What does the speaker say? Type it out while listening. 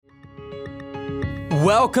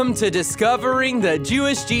Welcome to Discovering the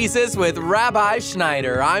Jewish Jesus with Rabbi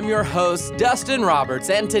Schneider. I'm your host, Dustin Roberts,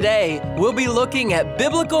 and today we'll be looking at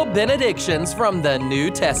biblical benedictions from the New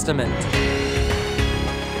Testament.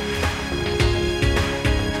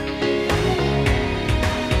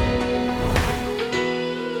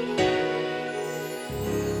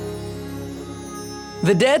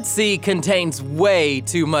 The Dead Sea contains way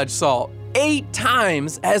too much salt. 8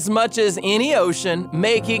 times as much as any ocean,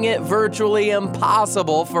 making it virtually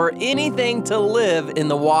impossible for anything to live in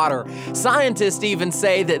the water. Scientists even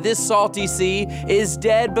say that this salty sea is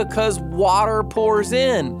dead because water pours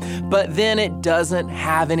in, but then it doesn't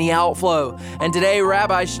have any outflow. And today,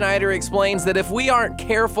 Rabbi Schneider explains that if we aren't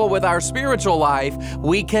careful with our spiritual life,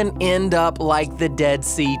 we can end up like the Dead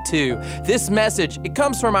Sea too. This message, it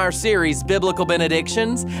comes from our series, Biblical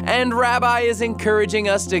Benedictions, and Rabbi is encouraging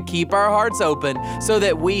us to keep our hearts open so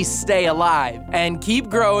that we stay alive and keep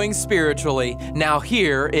growing spiritually. Now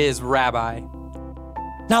here is Rabbi.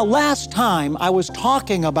 Now, last time I was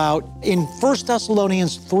talking about in 1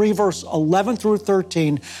 Thessalonians 3, verse 11 through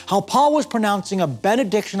 13, how Paul was pronouncing a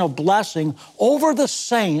benediction of blessing over the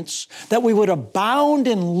saints that we would abound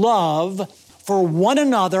in love for one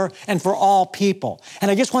another and for all people.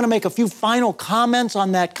 And I just want to make a few final comments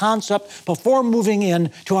on that concept before moving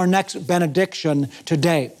in to our next benediction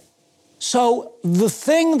today. So the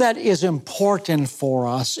thing that is important for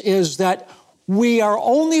us is that we are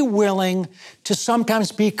only willing to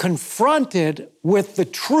sometimes be confronted with the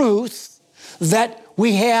truth that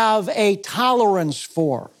we have a tolerance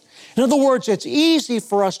for. In other words, it's easy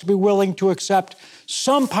for us to be willing to accept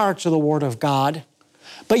some parts of the Word of God,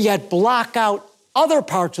 but yet block out other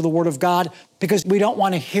parts of the Word of God because we don't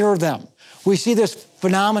want to hear them. We see this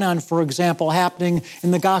phenomenon, for example, happening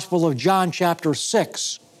in the Gospel of John chapter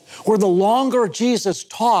 6, where the longer Jesus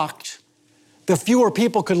talked, the fewer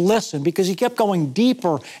people could listen because he kept going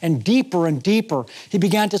deeper and deeper and deeper. He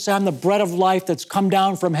began to say, I'm the bread of life that's come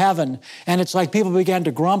down from heaven. And it's like people began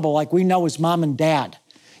to grumble, like we know his mom and dad.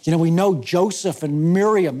 You know, we know Joseph and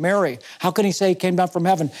Mary. How can he say he came down from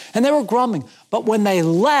heaven? And they were grumbling. But when they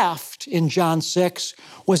left in John 6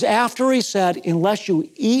 was after he said, unless you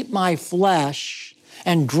eat my flesh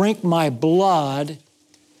and drink my blood,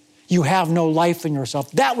 you have no life in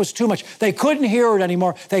yourself. That was too much. They couldn't hear it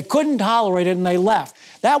anymore. They couldn't tolerate it, and they left.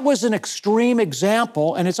 That was an extreme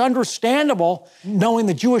example, and it's understandable, knowing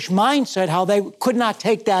the Jewish mindset, how they could not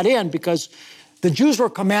take that in because the Jews were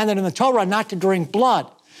commanded in the Torah not to drink blood.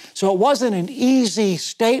 So it wasn't an easy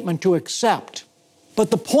statement to accept. But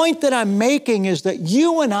the point that I'm making is that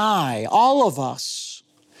you and I, all of us,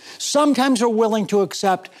 sometimes are willing to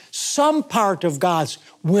accept some part of God's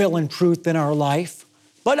will and truth in our life,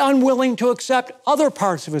 but unwilling to accept other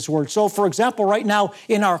parts of his word. So, for example, right now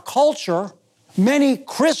in our culture, many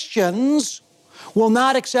Christians will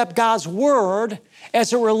not accept God's word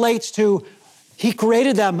as it relates to he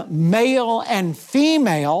created them male and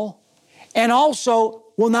female, and also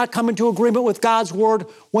will not come into agreement with God's word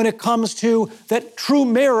when it comes to that true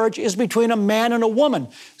marriage is between a man and a woman.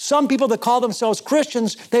 Some people that call themselves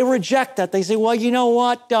Christians, they reject that. They say, well, you know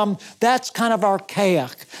what? That's kind of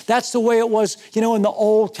archaic. That's the way it was, in the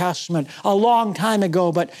Old Testament a long time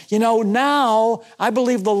ago. But, now I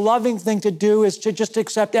believe the loving thing to do is to just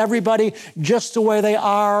accept everybody just the way they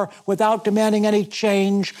are without demanding any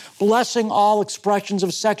change, blessing all expressions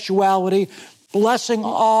of sexuality, blessing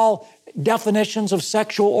all definitions of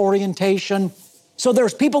sexual orientation. So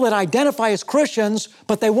there's people that identify as Christians,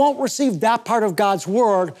 but they won't receive that part of God's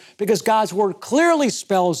word because God's word clearly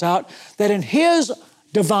spells out that in his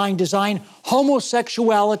divine design,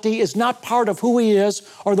 homosexuality is not part of who he is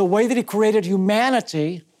or the way that he created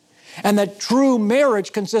humanity, and that true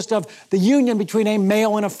marriage consists of the union between a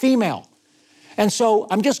male and a female. And so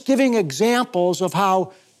I'm just giving examples of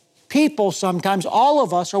how people sometimes, all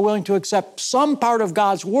of us, are willing to accept some part of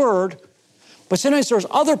God's word, but sometimes there's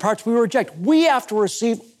other parts we reject. We have to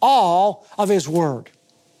receive all of his word.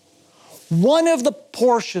 One of the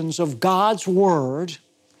portions of God's word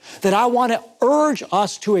that I want to urge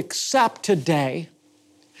us to accept today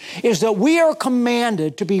is that we are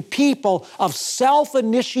commanded to be people of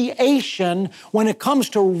self-initiation when it comes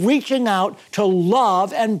to reaching out to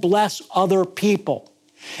love and bless other people.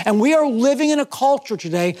 And we are living in a culture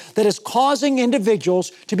today that is causing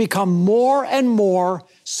individuals to become more and more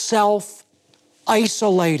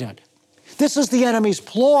self-isolated. This is the enemy's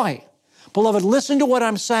ploy. Beloved, listen to what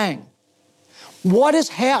I'm saying. What is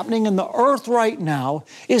happening in the earth right now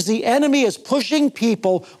is the enemy is pushing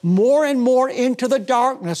people more and more into the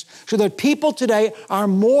darkness so that people today are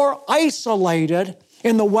more isolated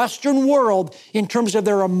in the Western world in terms of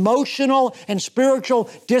their emotional and spiritual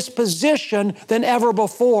disposition than ever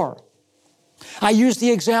before. I used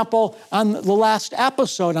the example on the last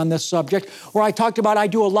episode on this subject where I talked about I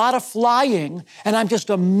do a lot of flying, and I'm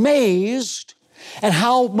just amazed at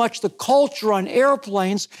how much the culture on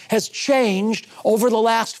airplanes has changed over the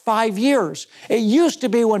last 5 years. It used to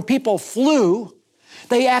be when people flew,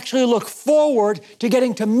 they actually look forward to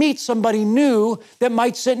getting to meet somebody new that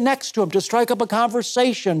might sit next to them, to strike up a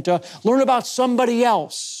conversation, to learn about somebody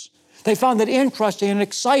else. They found it interesting and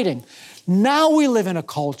exciting. Now we live in a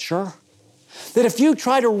culture that if you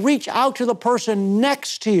try to reach out to the person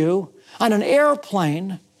next to you on an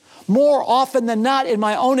airplane, more often than not, in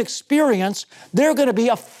my own experience, they're going to be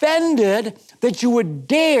offended that you would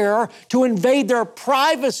dare to invade their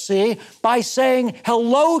privacy by saying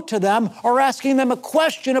hello to them or asking them a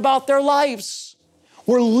question about their lives.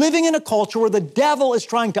 We're living in a culture where the devil is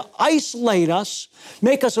trying to isolate us,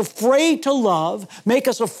 make us afraid to love, make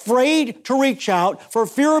us afraid to reach out for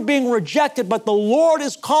fear of being rejected. But the Lord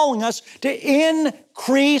is calling us to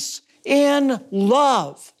increase in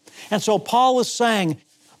love. And so Paul is saying,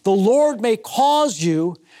 the Lord may cause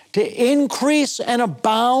you to increase and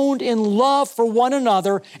abound in love for one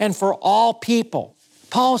another and for all people.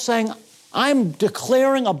 Paul is saying, I'm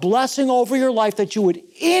declaring a blessing over your life that you would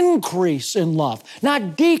increase in love,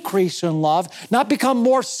 not decrease in love, not become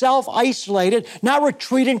more self-isolated, not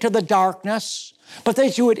retreating to the darkness, but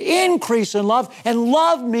that you would increase in love. And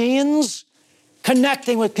love means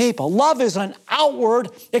connecting with people. Love is an outward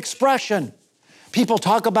expression. People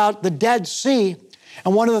talk about the Dead Sea,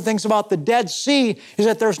 and one of the things about the Dead Sea is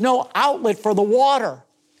that there's no outlet for the water.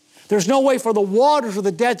 There's no way for the waters of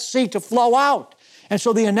the Dead Sea to flow out. And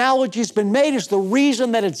so the analogy's been made is the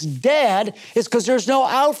reason that it's dead is because there's no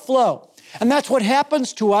outflow. And that's what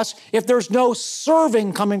happens to us if there's no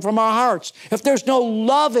serving coming from our hearts, if there's no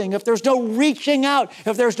loving, if there's no reaching out,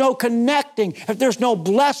 if there's no connecting, if there's no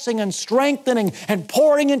blessing and strengthening and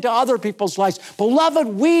pouring into other people's lives. Beloved,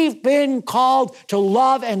 we've been called to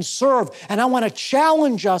love and serve. And I want to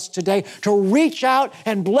challenge us today to reach out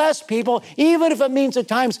and bless people, even if it means at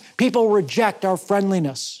times people reject our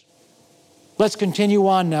friendliness. Let's continue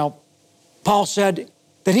on now. Paul said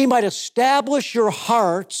that he might establish your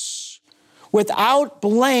hearts without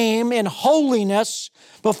blame in holiness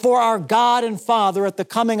before our God and Father at the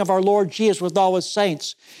coming of our Lord Jesus with all his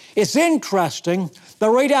saints. It's interesting that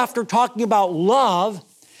right after talking about love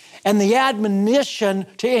and the admonition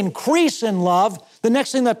to increase in love, the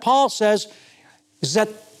next thing that Paul says is that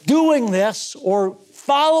doing this or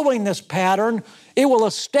following this pattern, it will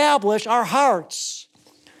establish our hearts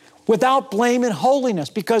without blame and holiness,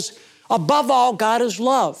 because above all, God is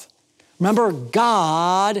love. Remember,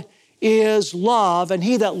 God is love, and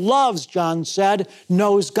he that loves, John said,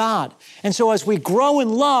 knows God. And so as we grow in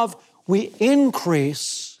love, we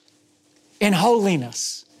increase in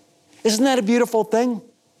holiness. Isn't that a beautiful thing?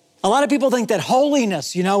 A lot of people think that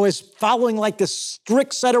holiness, is following like this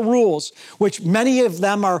strict set of rules, which many of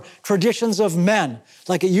them are traditions of men.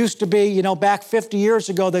 Like it used to be, back 50 years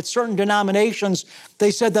ago that certain denominations,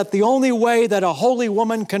 they said that the only way that a holy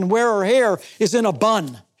woman can wear her hair is in a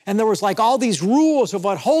bun. And there was like all these rules of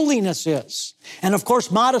what holiness is. And of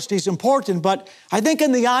course, modesty is important, but I think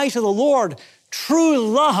in the eyes of the Lord, true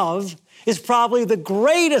love is probably the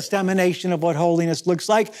greatest emanation of what holiness looks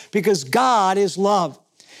like, because God is love.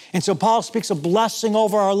 And so Paul speaks a blessing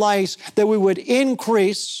over our lives that we would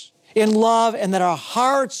increase in love and that our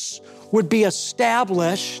hearts would be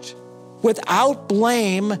established without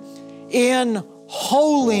blame in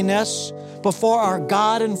holiness before our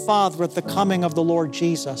God and Father at the coming of the Lord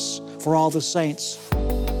Jesus for all the saints.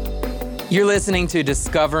 You're listening to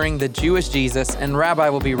Discovering the Jewish Jesus, and Rabbi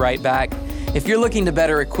will be right back. If you're looking to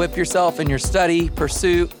better equip yourself in your study,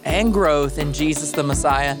 pursuit, and growth in Jesus the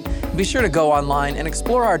Messiah, be sure to go online and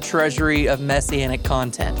explore our treasury of Messianic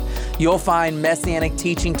content. You'll find Messianic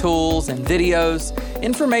teaching tools and videos,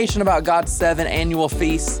 information about God's 7 annual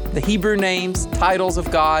feasts, the Hebrew names, titles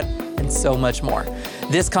of God, and so much more.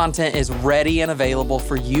 This content is ready and available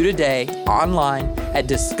for you today online at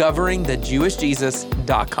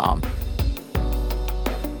discoveringthejewishjesus.com.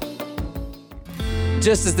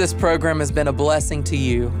 Just as this program has been a blessing to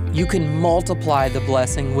you, you can multiply the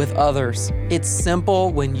blessing with others. It's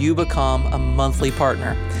simple when you become a monthly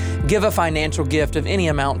partner. Give a financial gift of any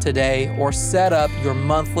amount today, or set up your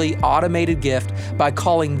monthly automated gift by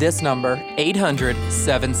calling this number,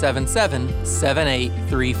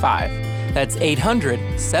 800-777-7835. That's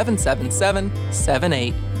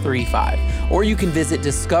 800-777-7835. 888-888-3535. Or you can visit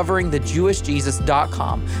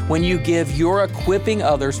discoveringthejewishjesus.com when you give your equipping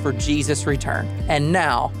others for Jesus' return. And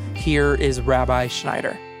now, here is Rabbi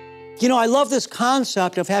Schneider. You know, I love this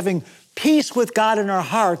concept of having peace with God in our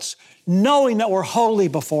hearts, knowing that we're holy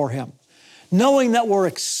before Him, knowing that we're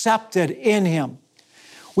accepted in Him.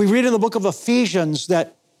 We read in the book of Ephesians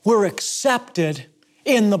that we're accepted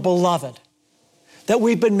in the Beloved, that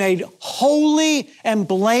we've been made holy and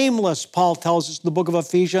blameless, Paul tells us in the book of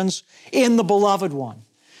Ephesians, in the Beloved One.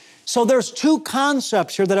 So there's two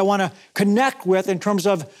concepts here that I want to connect with in terms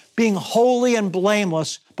of being holy and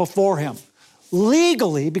blameless before Him.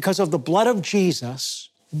 Legally, because of the blood of Jesus,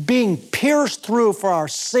 being pierced through for our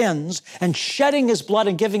sins and shedding His blood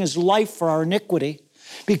and giving His life for our iniquity,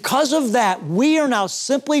 because of that, we are now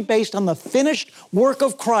simply based on the finished work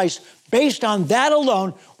of Christ. Based on that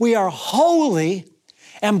alone, we are holy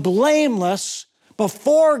and blameless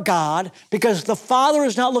before God because the Father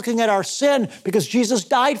is not looking at our sin because Jesus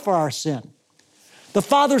died for our sin. The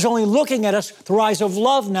Father's only looking at us through eyes of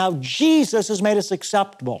love now. Jesus has made us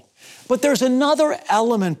acceptable. But there's another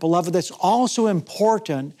element, beloved, that's also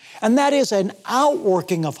important, and that is an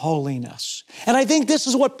outworking of holiness. And I think this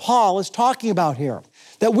is what Paul is talking about here,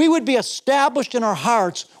 that we would be established in our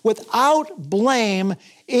hearts without blame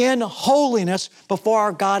in holiness before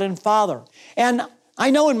our God and Father. And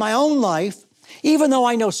I know in my own life, even though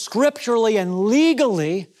I know scripturally and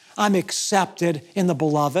legally I'm accepted in the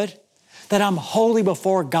Beloved, that I'm holy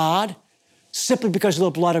before God simply because of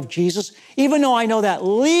the blood of Jesus, even though I know that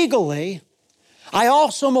legally, I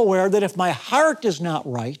also am aware that if my heart is not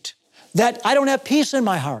right, that I don't have peace in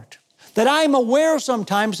my heart, that I'm aware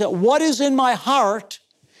sometimes that what is in my heart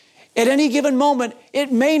at any given moment,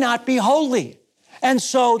 it may not be holy. And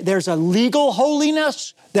so there's a legal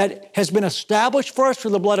holiness that has been established for us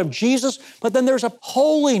through the blood of Jesus, but then there's a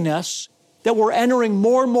holiness that we're entering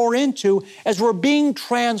more and more into as we're being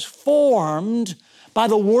transformed by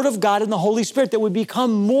the Word of God and the Holy Spirit, that we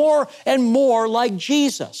become more and more like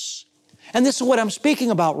Jesus. And this is what I'm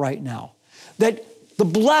speaking about right now, that the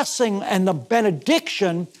blessing and the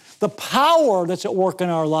benediction, the power that's at work in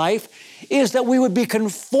our life, is that we would be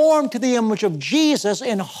conformed to the image of Jesus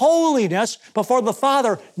in holiness before the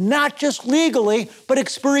Father, not just legally, but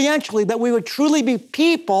experientially, that we would truly be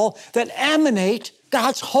people that emanate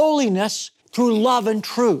God's holiness through love and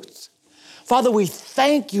truth. Father, we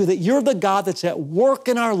thank You that You're the God that's at work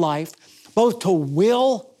in our life, both to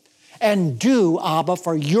will and do, Abba,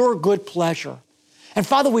 for Your good pleasure. And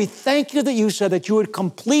Father, we thank You that You said that You would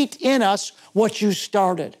complete in us what You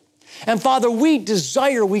started. And Father, we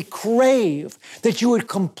desire, we crave that You would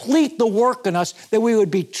complete the work in us, that we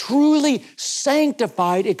would be truly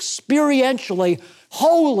sanctified, experientially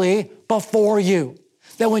holy before You.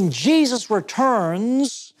 That when Jesus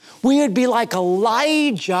returns, we would be like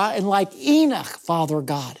Elijah and like Enoch, Father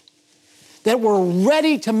God, that we're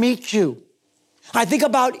ready to meet You. I think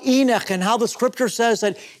about Enoch and how the Scripture says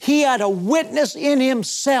that he had a witness in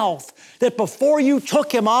himself that before You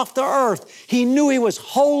took him off the earth, he knew he was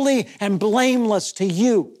holy and blameless to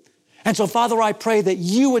You. And so, Father, I pray that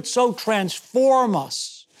You would so transform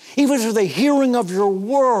us, even through the hearing of Your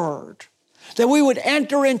word, that we would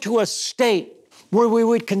enter into a state where we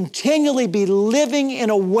would continually be living in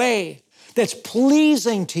a way that's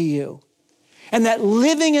pleasing to You. And that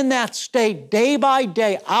living in that state day by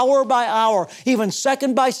day, hour by hour, even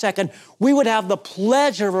second by second, we would have the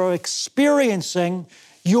pleasure of experiencing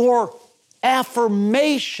Your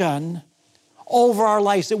affirmation over our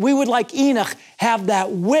lives. That we would, like Enoch, have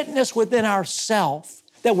that witness within ourselves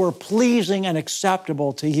that we're pleasing and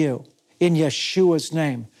acceptable to You. In Yeshua's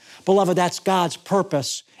name. Beloved, that's God's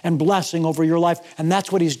purpose and blessing over your life, and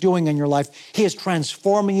that's what He's doing in your life. He is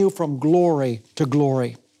transforming you from glory to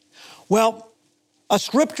glory. Well, a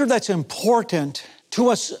scripture that's important to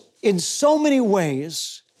us in so many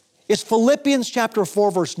ways is Philippians chapter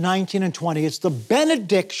 4, verse 19 and 20. It's the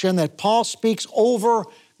benediction that Paul speaks over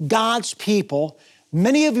God's people.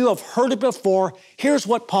 Many of you have heard it before. Here's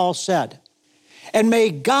what Paul said. And may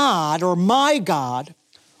God, or my God,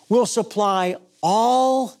 will supply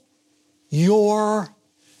all your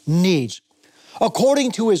needs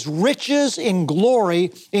according to His riches in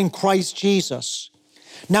glory in Christ Jesus.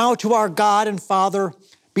 Now to our God and Father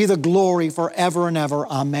be the glory forever and ever.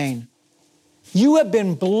 Amen. You have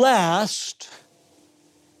been blessed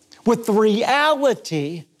with the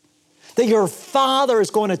reality that your Father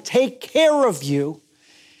is going to take care of you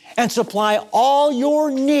and supply all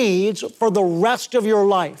your needs for the rest of your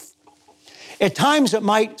life. At times it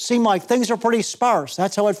might seem like things are pretty sparse.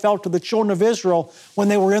 That's how it felt to the children of Israel when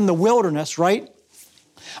they were in the wilderness, right?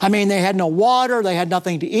 I mean, they had no water, they had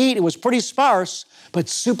nothing to eat. It was pretty sparse, but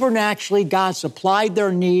supernaturally, God supplied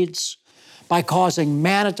their needs by causing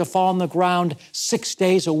manna to fall on the ground 6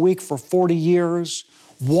 days a week for 40 years,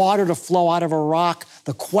 water to flow out of a rock,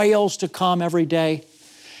 the quails to come every day.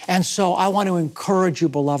 And so I want to encourage you,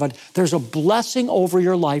 beloved, there's a blessing over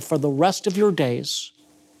your life for the rest of your days.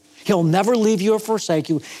 He'll never leave you or forsake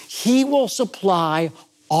you. He will supply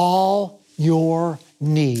all your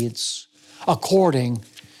needs according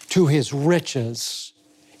to His riches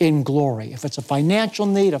in glory. If it's a financial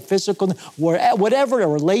need, a physical need, whatever, a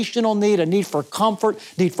relational need, a need for comfort,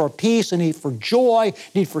 need for peace, a need for joy,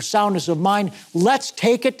 need for soundness of mind, let's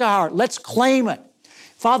take it to heart. Let's claim it.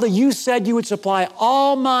 Father, you said you would supply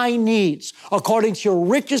all my needs according to your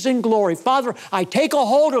riches in glory. Father, I take a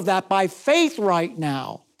hold of that by faith right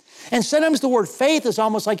now. And sometimes the word faith is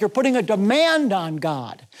almost like you're putting a demand on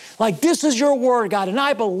God. Like, this is your word, God, and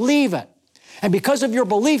I believe it. And because of your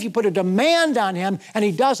belief, you put a demand on Him, and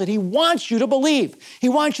He does it. He wants you to believe. He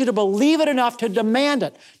wants you to believe it enough to demand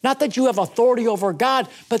it. Not that you have authority over God,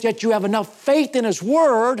 but that you have enough faith in His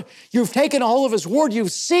word. You've taken a hold of His word,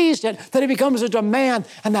 you've seized it, that it becomes a demand,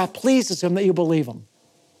 and that pleases Him that you believe Him.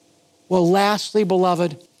 Well, lastly,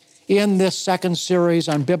 beloved, in this second series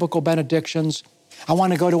on biblical benedictions, I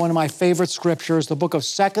want to go to one of my favorite scriptures, the book of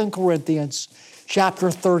 2 Corinthians,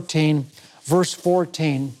 chapter 13, verse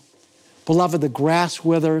 14. Beloved, the grass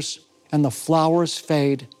withers and the flowers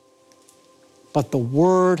fade, but the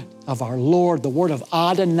word of our Lord, the word of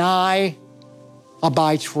Adonai,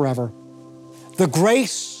 abides forever. The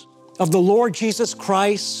grace of the Lord Jesus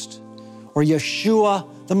Christ, or Yeshua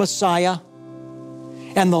the Messiah,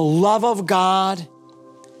 and the love of God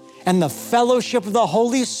and the fellowship of the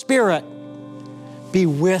Holy Spirit be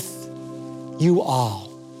with you all.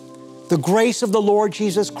 The grace of the Lord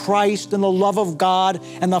Jesus Christ and the love of God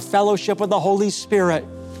and the fellowship of the Holy Spirit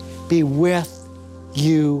be with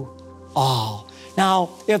you all. Now,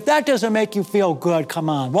 if that doesn't make you feel good, come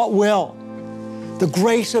on, what will? The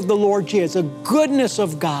grace of the Lord Jesus, the goodness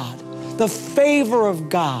of God, the favor of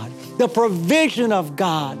God, the provision of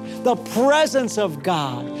God, the presence of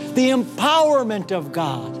God, the empowerment of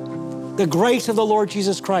God, the grace of the Lord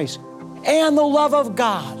Jesus Christ, and the love of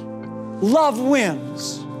God. Love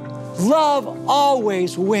wins. Love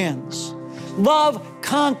always wins. Love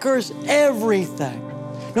conquers everything.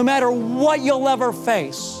 No matter what you'll ever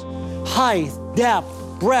face, height, depth,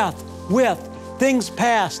 breadth, width, things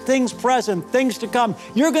past, things present, things to come,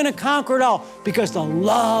 you're going to conquer it all because the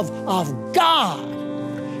love of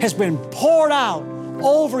God has been poured out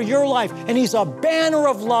over your life, and He's a banner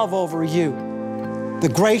of love over you. The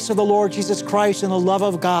grace of the Lord Jesus Christ and the love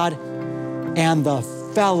of God and the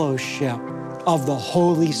fellowship of the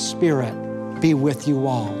Holy Spirit be with you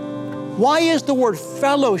all. Why is the word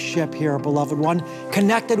fellowship here, beloved one,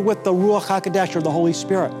 connected with the Ruach HaKodesh, or the Holy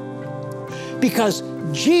Spirit? Because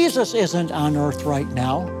Jesus isn't on earth right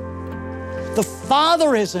now. The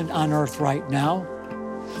Father isn't on earth right now.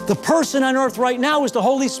 The person on earth right now is the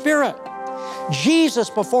Holy Spirit. Jesus,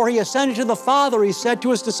 before He ascended to the Father, He said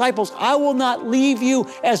to His disciples, I will not leave you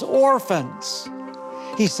as orphans.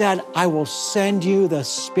 He said, I will send you the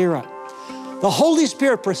Spirit. The Holy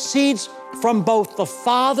Spirit proceeds from both the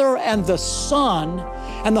Father and the Son,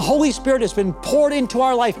 and the Holy Spirit has been poured into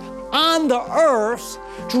our life on the earth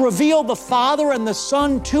to reveal the Father and the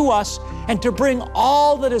Son to us and to bring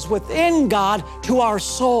all that is within God to our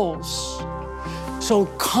souls. So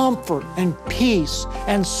comfort and peace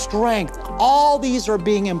and strength, all these are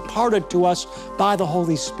being imparted to us by the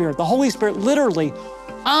Holy Spirit. The Holy Spirit literally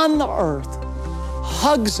on the earth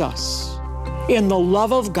hugs us in the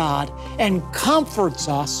love of God and comforts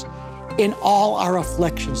us in all our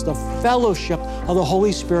afflictions. The fellowship of the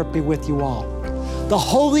Holy Spirit be with you all. The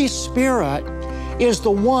Holy Spirit is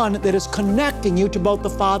the one that is connecting you to both the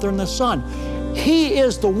Father and the Son. He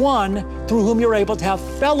is the one through whom you're able to have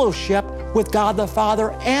fellowship with God the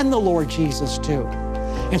Father and the Lord Jesus too.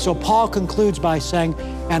 And so Paul concludes by saying,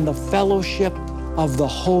 and the fellowship of the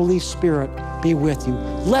Holy Spirit be with you.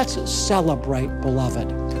 Let's celebrate, beloved,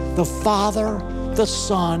 the Father, the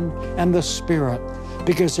Son, and the Spirit,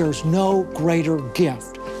 because there's no greater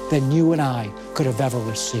gift than you and I could have ever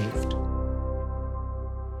received.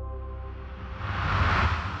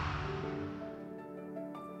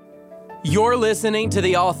 You're listening to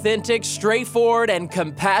the authentic, straightforward, and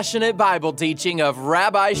compassionate Bible teaching of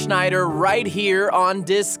Rabbi Schneider right here on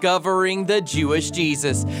Discovering the Jewish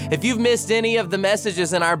Jesus. If you've missed any of the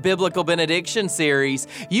messages in our Biblical Benediction series,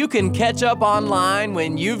 you can catch up online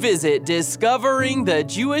when you visit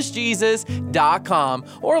discoveringthejewishjesus.com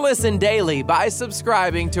or listen daily by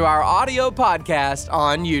subscribing to our audio podcast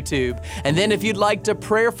on YouTube. And then if you'd like to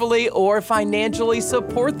prayerfully or financially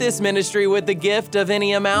support this ministry with the gift of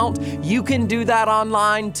any amount, you can do that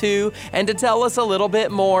online too. And to tell us a little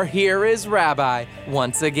bit more, here is Rabbi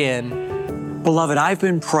once again. Beloved, I've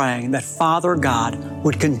been praying that Father God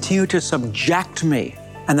would continue to subject me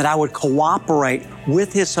and that I would cooperate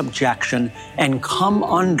with His subjection and come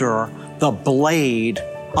under the blade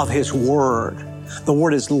of His Word. The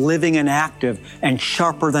Word is living and active and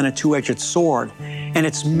sharper than a two-edged sword, and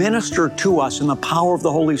it's ministered to us in the power of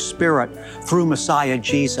the Holy Spirit through Messiah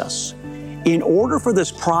Jesus. In order for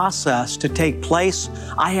this process to take place,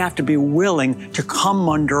 I have to be willing to come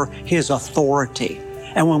under His authority.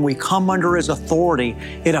 And when we come under His authority,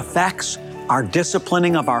 it affects our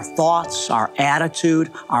disciplining of our thoughts, our attitude,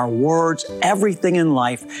 our words, everything in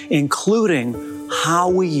life, including how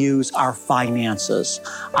we use our finances.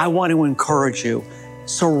 I want to encourage you,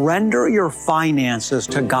 surrender your finances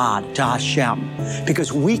to God, to Hashem,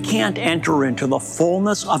 because we can't enter into the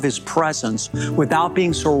fullness of His presence without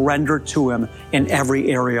being surrendered to Him in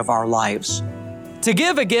every area of our lives. To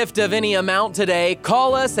give a gift of any amount today,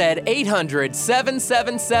 call us at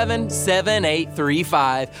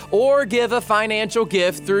 800-777-7835 or give a financial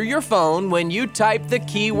gift through your phone when you type the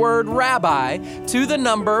keyword Rabbi to the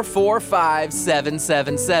number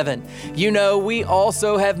 45777. You know, we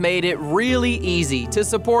also have made it really easy to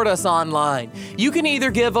support us online. You can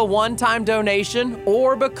either give a one-time donation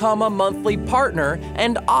or become a monthly partner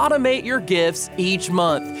and automate your gifts each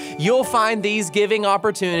month. You'll find these giving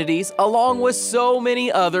opportunities along with so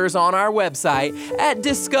many others on our website at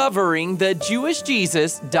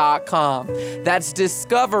discoveringthejewishjesus.com. That's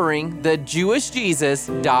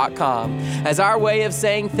discoveringthejewishjesus.com. As our way of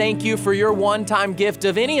saying thank you for your one-time gift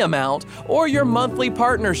of any amount or your monthly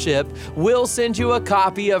partnership, we'll send you a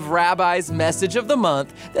copy of Rabbi's Message of the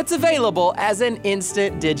Month that's available as an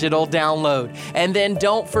instant digital download. And then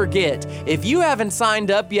don't forget, if you haven't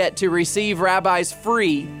signed up yet to receive Rabbi's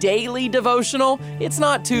free daily devotional, it's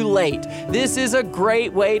not too late. This is a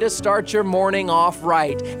great way to start your morning off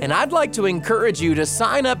right. And I'd like to encourage you to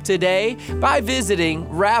sign up today by visiting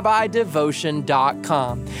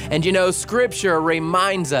rabbidevotion.com. And you know, Scripture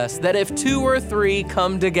reminds us that if 2 or 3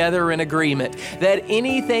 come together in agreement, that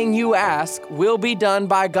anything you ask will be done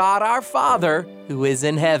by God our Father who is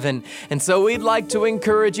in heaven. And so we'd like to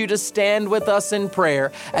encourage you to stand with us in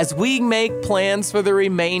prayer as we make plans for the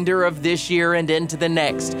remainder of this year and into the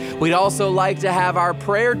next. We'd also like to have our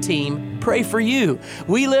prayer team pray for you.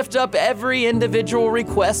 We lift up every individual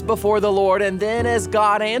request before the Lord, and then as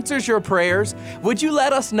God answers your prayers, would you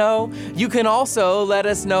let us know? You can also let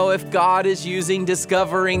us know if God is using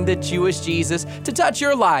Discovering the Jewish Jesus to touch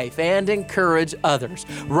your life and encourage others.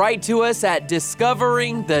 Write to us at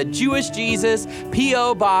Discovering the Jewish Jesus,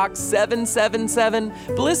 P.O. Box 777,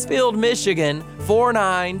 Blissfield, Michigan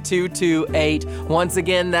 49228. Once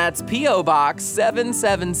again, that's P.O. Box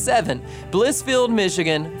 777, Blissfield,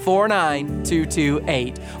 Michigan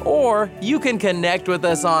 49228. Or you can connect with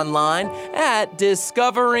us online at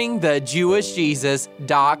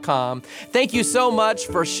discoveringthejewishjesus.com. Thank you so much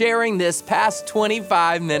for sharing this past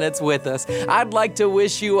 25 minutes with us. I'd like to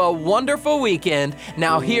wish you a wonderful weekend.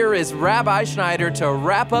 Now here is Rabbi Schneider to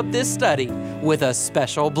wrap up this study with a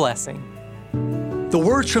special blessing. The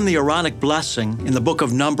words from the Aaronic blessing in the book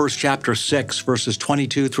of Numbers chapter 6, verses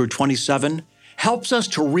 22 through 27, helps us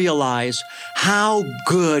to realize how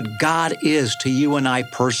good God is to you and I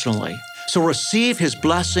personally. So receive His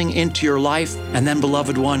blessing into your life, and then,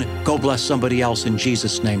 beloved one, go bless somebody else in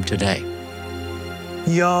Jesus' name today.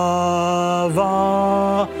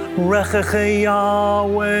 Yavarechecha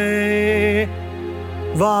Yahweh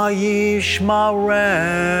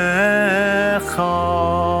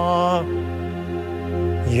vayishmarecha.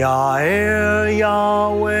 Ya'er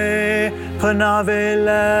Yahweh panav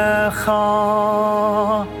elecha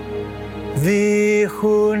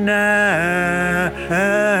vichunecha.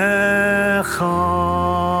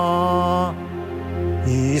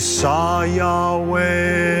 Yisa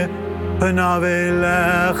Yahweh panav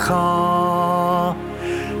elecha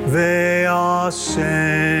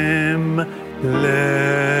ve'asem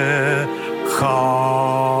lecha.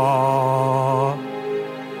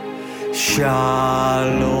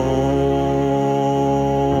 Shalom.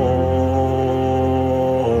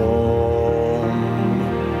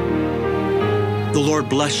 The Lord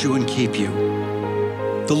bless you and keep you.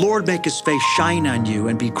 The Lord make his face shine on you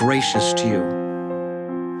and be gracious to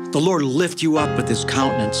you. The Lord lift you up with his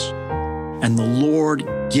countenance, and the Lord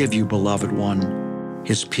give you, beloved one,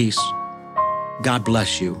 his peace. God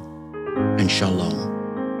bless you, and shalom.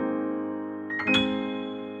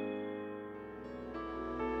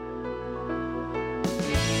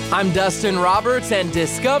 I'm Dustin Roberts, and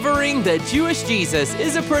Discovering the Jewish Jesus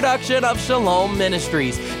is a production of Shalom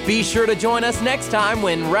Ministries. Be sure to join us next time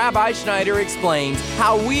when Rabbi Schneider explains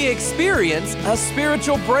how we experience a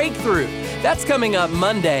spiritual breakthrough. That's coming up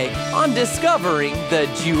Monday on Discovering the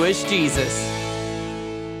Jewish Jesus.